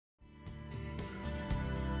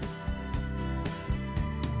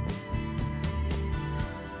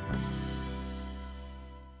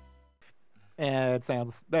Yeah,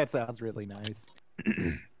 that sounds really nice.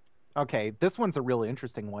 Okay, this one's a really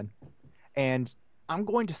interesting one. And I'm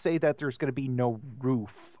going to say that there's going to be no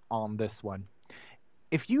roof on this one.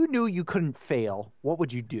 If you knew you couldn't fail, what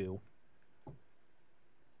would you do?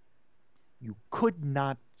 You could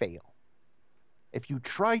not fail. If you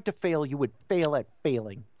tried to fail, you would fail at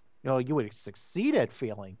failing. No, you would succeed at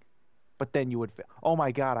failing, but then you would fail. Oh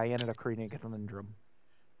my God, I ended up creating a conundrum.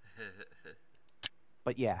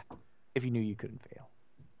 But yeah, if you knew you couldn't fail.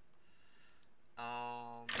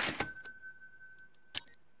 um,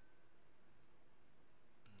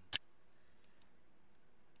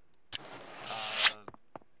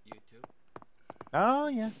 YouTube. Oh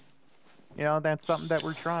yeah, that's something that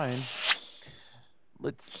we're trying.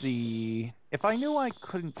 Let's see. If I knew I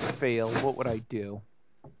couldn't fail, what would I do?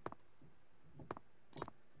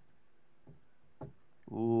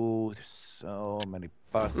 Ooh, there's so many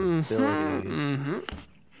possibilities.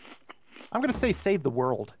 I'm gonna say save the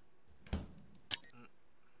world.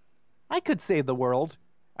 I could save the world.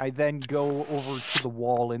 I then go over to the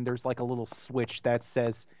wall and there's like a little switch that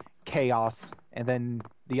says chaos, and then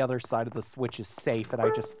the other side of the switch is safe, and I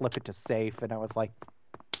just flip it to safe, and I was like,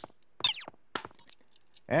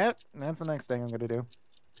 that's the next thing I'm gonna do.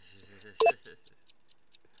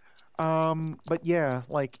 But yeah,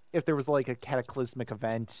 like if there was like a cataclysmic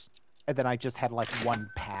event, and then I just had like one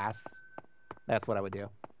pass, that's what I would do.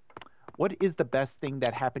 What is the best thing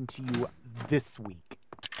that happened to you this week?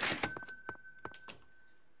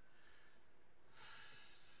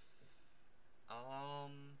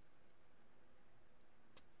 um,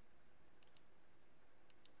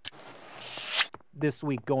 This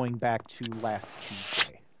week going back to last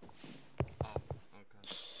Tuesday. oh, okay.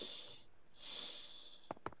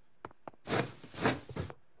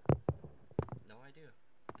 No idea.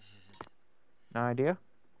 No idea?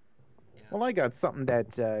 Yeah. Well, I got something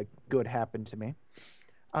that good happened to me.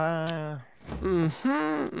 Uh,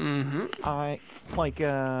 I like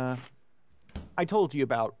I told you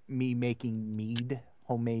about me making mead,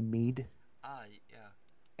 homemade mead, Yeah.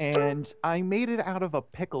 and I made it out of a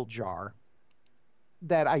pickle jar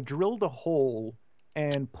that I drilled a hole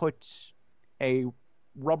and put a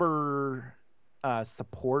rubber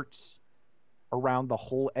support around the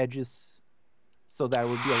whole edges so that it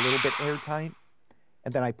would be a little bit airtight.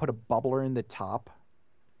 And then I put a bubbler in the top.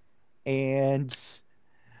 And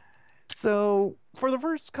so for the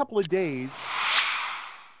first couple of days,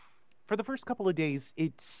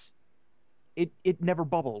 it never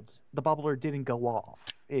bubbled. The bubbler didn't go off.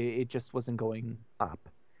 It just wasn't going up.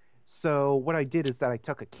 So what I did is that I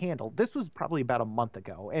took a candle. This was probably about a month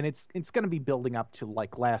ago, and it's going to be building up to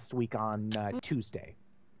like last week on Tuesday.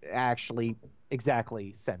 Actually,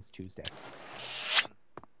 exactly since Tuesday.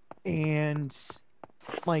 And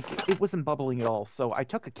like it wasn't bubbling at all. So I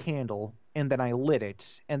took a candle and then I lit it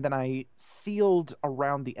and then I sealed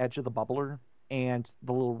around the edge of the bubbler and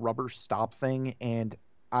the little rubber stop thing, and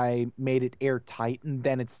I made it airtight, and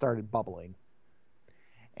then it started bubbling.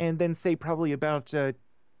 And then say probably about a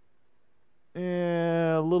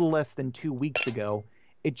little less than 2 weeks ago,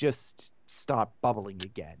 it just stopped bubbling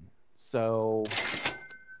again. So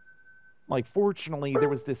like fortunately there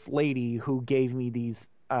was this lady who gave me these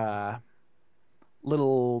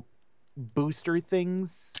little booster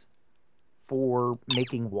things for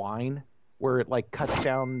making wine, where it like cuts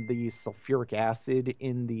down the sulfuric acid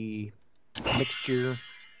in the mixture,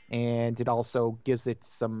 and it also gives it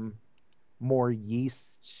some more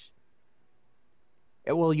yeast.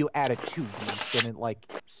 Well, you add it to yeast and it like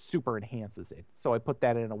super enhances it. So I put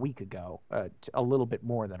that in a week ago, a little bit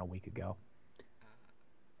more than a week ago.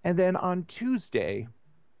 And then on Tuesday,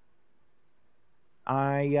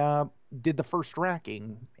 I did the first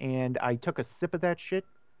racking and I took a sip of that shit.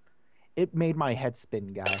 It made my head spin,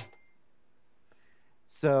 guy.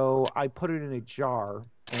 So I put it in a jar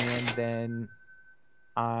and then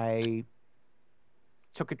I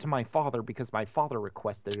took it to my father because my father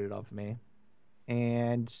requested it of me,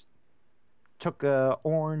 and took a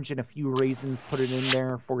orange and a few raisins, put it in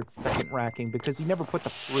there for its second racking because you never put the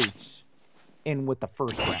fruit in with the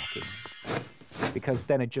first racking because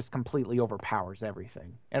then it just completely overpowers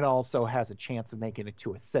everything. And it also has a chance of making it too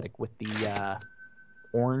acidic with the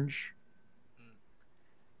orange.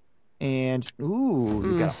 And ooh,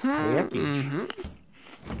 you got a package. You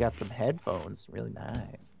got some headphones, really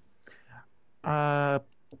nice. Uh,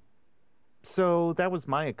 so that was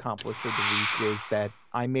my accomplishment of the week, is that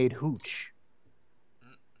I made hooch.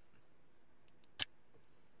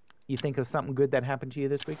 You think of something good that happened to you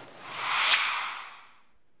this week?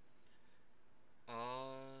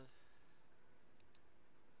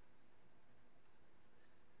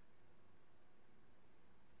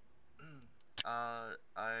 Uh,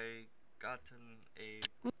 gotten a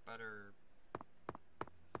better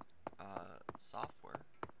software.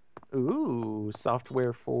 Ooh,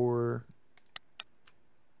 software for.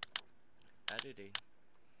 Editing.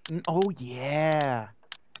 Oh yeah,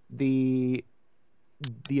 the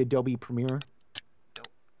the Adobe Premiere. Yep.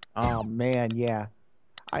 Oh man, yeah.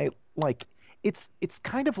 I like it's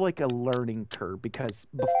kind of like a learning curve because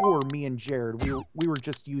before me and Jared we were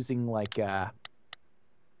just using like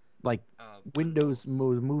Windows Windows.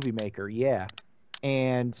 Movie Maker, yeah.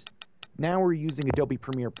 And now we're using Adobe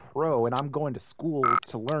Premiere Pro and I'm going to school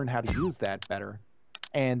to learn how to use that better.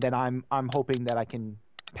 And then I'm hoping that I can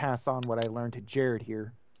pass on what I learned to Jared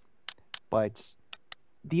here. But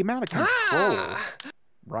the amount of control,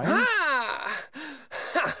 right?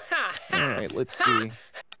 All right, let's see.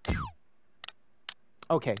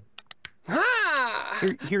 Okay,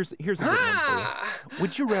 here's a good one for you.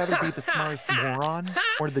 Would you rather be the smartest moron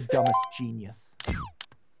or the dumbest genius?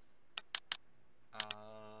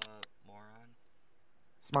 Moron.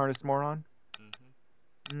 Smartest moron?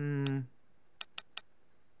 Mm-hmm. Hmm.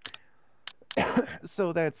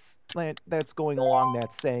 So that's going along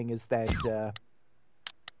that saying is that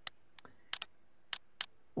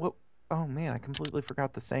what oh man, I completely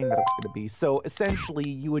forgot the saying that it was going to be. So essentially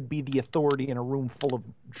you would be the authority in a room full of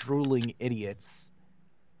drooling idiots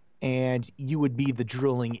and you would be the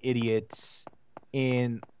drooling idiot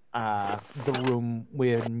in the room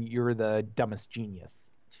when you're the dumbest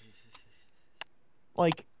genius.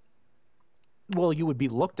 Like, well, you would be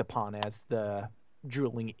looked upon as the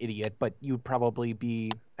drooling idiot, but you would probably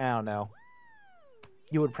be, I don't know,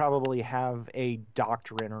 you would probably have a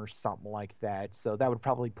doctorate or something like that. So that would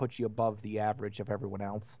probably put you above the average of everyone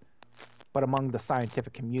else. But among the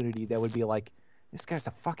scientific community, that would be like, this guy's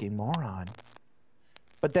a fucking moron.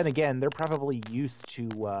 But then again, they're probably used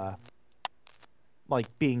to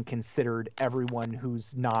like being considered everyone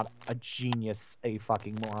who's not a genius a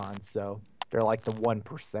fucking moron. So they're like the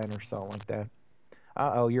 1% or so like that.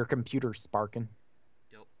 Uh-oh, your computer's sparking.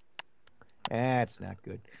 Yep. That's not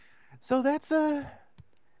good. So that's a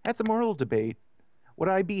moral debate. Would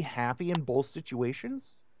I be happy in both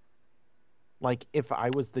situations? Like if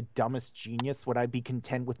I was the dumbest genius, would I be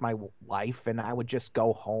content with my life and I would just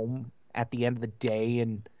go home at the end of the day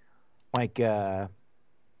and like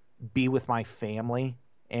be with my family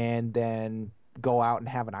and then go out and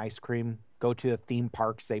have an ice cream, go to a theme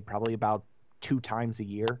park, say probably about 2 times a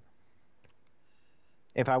year?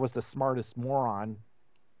 If I was the smartest moron,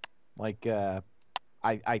 like I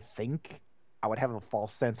think I would have a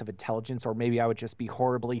false sense of intelligence, or maybe I would just be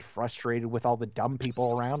horribly frustrated with all the dumb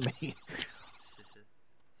people around me.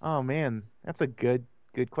 Oh man, that's a good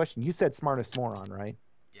question. You said smartest moron, right?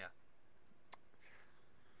 Yeah.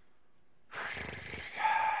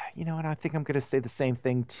 You know what? I think I'm gonna say the same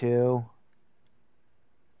thing too.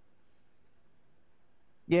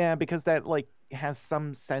 Yeah, because that like has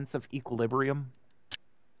some sense of equilibrium.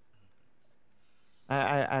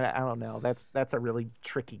 I don't know. That's a really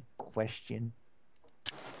tricky question.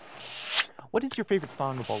 What is your favorite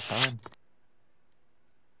song of all time?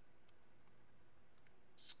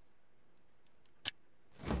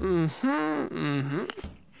 One of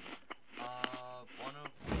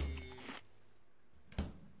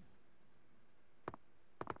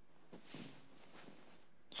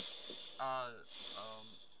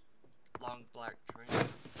the long black train.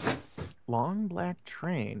 Long Black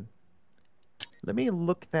Train. Let me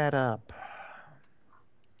look that up.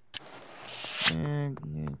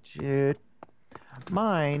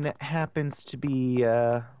 Mine happens to be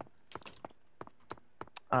Come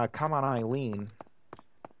On Eileen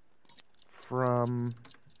from,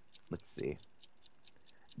 let's see,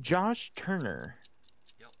 Josh Turner.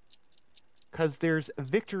 Yep. Because there's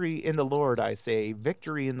victory in the Lord, I say,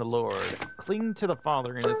 victory in the Lord. Cling to the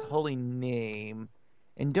Father in his holy name,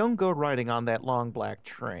 and don't go riding on that long black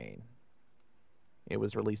train. It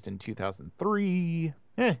was released in 2003.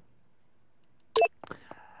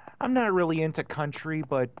 I'm not really into country,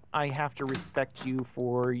 but I have to respect you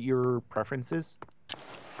for your preferences.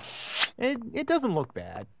 It doesn't look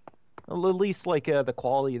bad. At least like the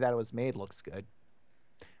quality that it was made looks good.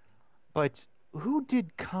 But who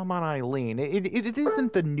did Come On Eileen? It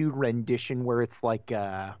isn't the new rendition where it's like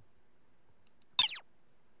I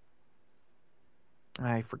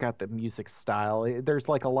forgot the music style. There's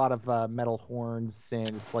like a lot of metal horns, and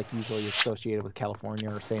it's like usually associated with California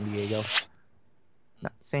or San Diego.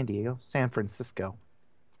 Not San Diego, San Francisco.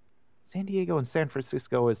 San Diego and San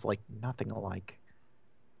Francisco is like nothing alike.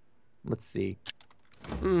 Let's see.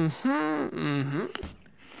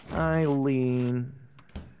 Eileen.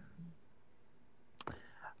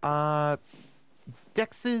 Uh,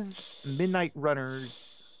 Dex's Midnight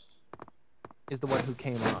Runners is the one who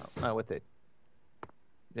came up with it.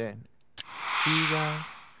 Yeah. Hee-ra,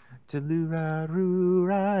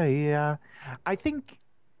 talura-roo-ra-ya. I think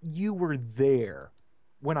you were there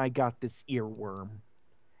when I got this earworm,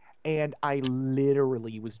 and I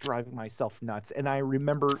literally was driving myself nuts. And I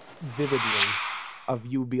remember vividly of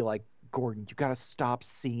you be like, Gordon, you gotta stop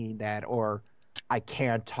singing that, or I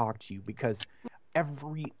can't talk to you because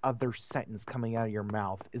every other sentence coming out of your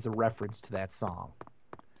mouth is a reference to that song.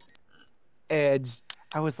 And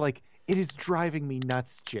I was like, it is driving me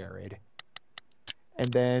nuts, Jared.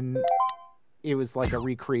 And then it was like a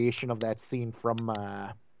recreation of that scene from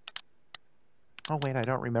oh wait, I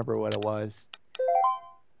don't remember what it was.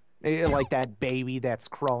 Like that baby that's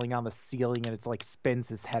crawling on the ceiling and it's like spins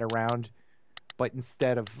his head around, but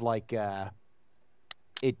instead of like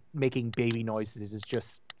it making baby noises, it's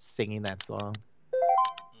just singing that song.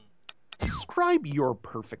 Describe your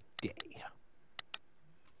perfect day.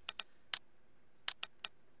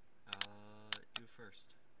 You first.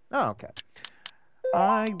 Oh, okay.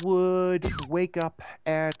 I would wake up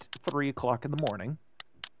at 3 o'clock in the morning.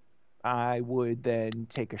 I would then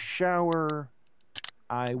take a shower.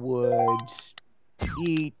 I would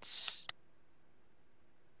eat.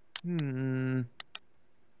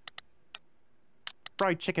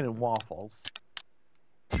 Fried chicken and waffles.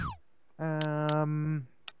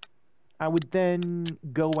 I would then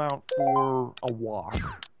go out for a walk.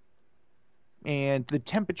 And the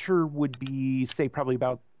temperature would be, say, probably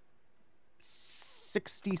about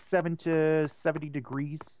 67 to 70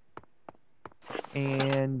 degrees.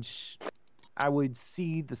 And I would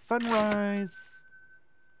see the sunrise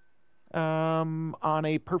on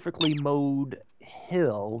a perfectly mowed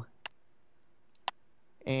hill.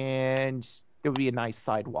 And it would be a nice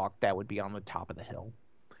sidewalk that would be on the top of the hill.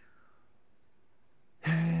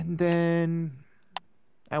 And then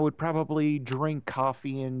I would probably drink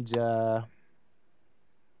coffee and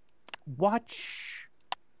watch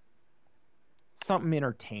something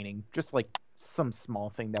entertaining. Just like some small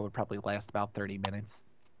thing that would probably last about 30 minutes.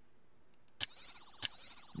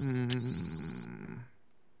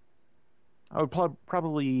 I would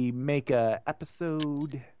probably make a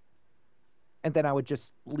episode, and then I would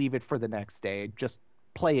just leave it for the next day. Just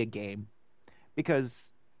play a game,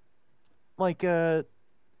 because like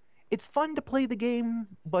it's fun to play the game,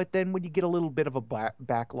 but then when you get a little bit of a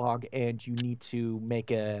backlog and you need to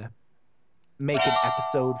make an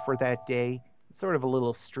episode for that day, it's sort of a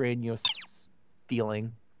little strenuous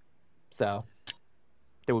feeling. So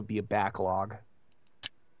there would be a backlog.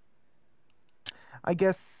 I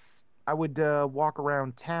guess I would walk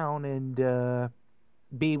around town and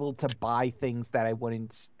be able to buy things that I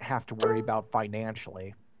wouldn't have to worry about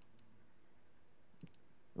financially.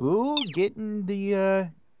 Ooh, getting the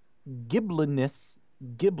gibbliness.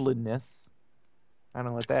 I don't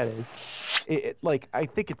know what that is. Like, I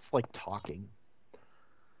think it's like talking.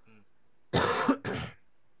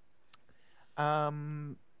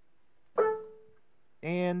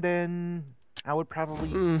 And then I would probably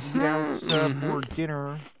eat out for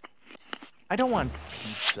dinner. I don't want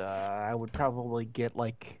pizza. I would probably get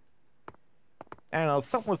like, I don't know,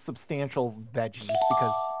 something with substantial veggies,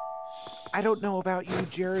 because I don't know about you,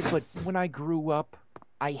 Jared, but when I grew up,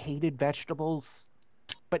 I hated vegetables.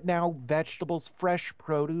 But now vegetables, fresh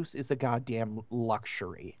produce is a goddamn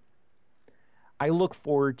luxury. I look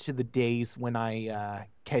forward to the days when I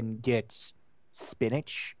can get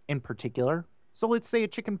spinach in particular. So let's say a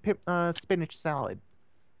chicken spinach salad.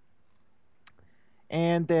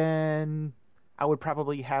 And then I would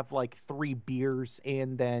probably have like 3 beers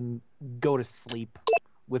and then go to sleep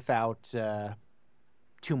without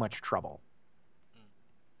too much trouble.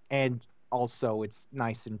 And also, it's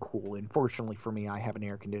nice and cool. And fortunately for me, I have an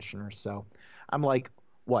air conditioner. So I'm like,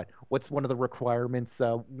 what? What's one of the requirements?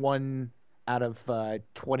 One out of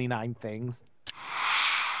 29 things.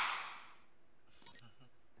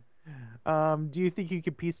 Do you think you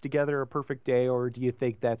could piece together a perfect day, or do you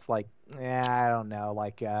think that's like, I don't know,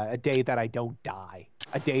 like a day that I don't die,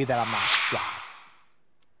 a day that I'm not shot?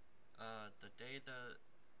 The day that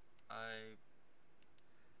I,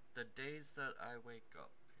 the days that I wake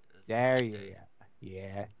up is There the you day.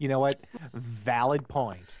 Yeah. You know what? Valid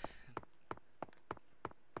point.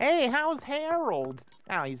 Hey, how's Harold?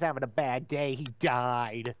 Oh, he's having a bad day. He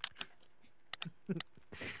died.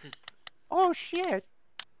 Oh shit.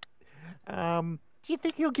 Do you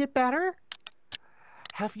think he'll get better?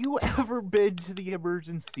 Have you ever been to the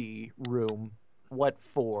emergency room? What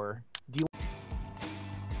for?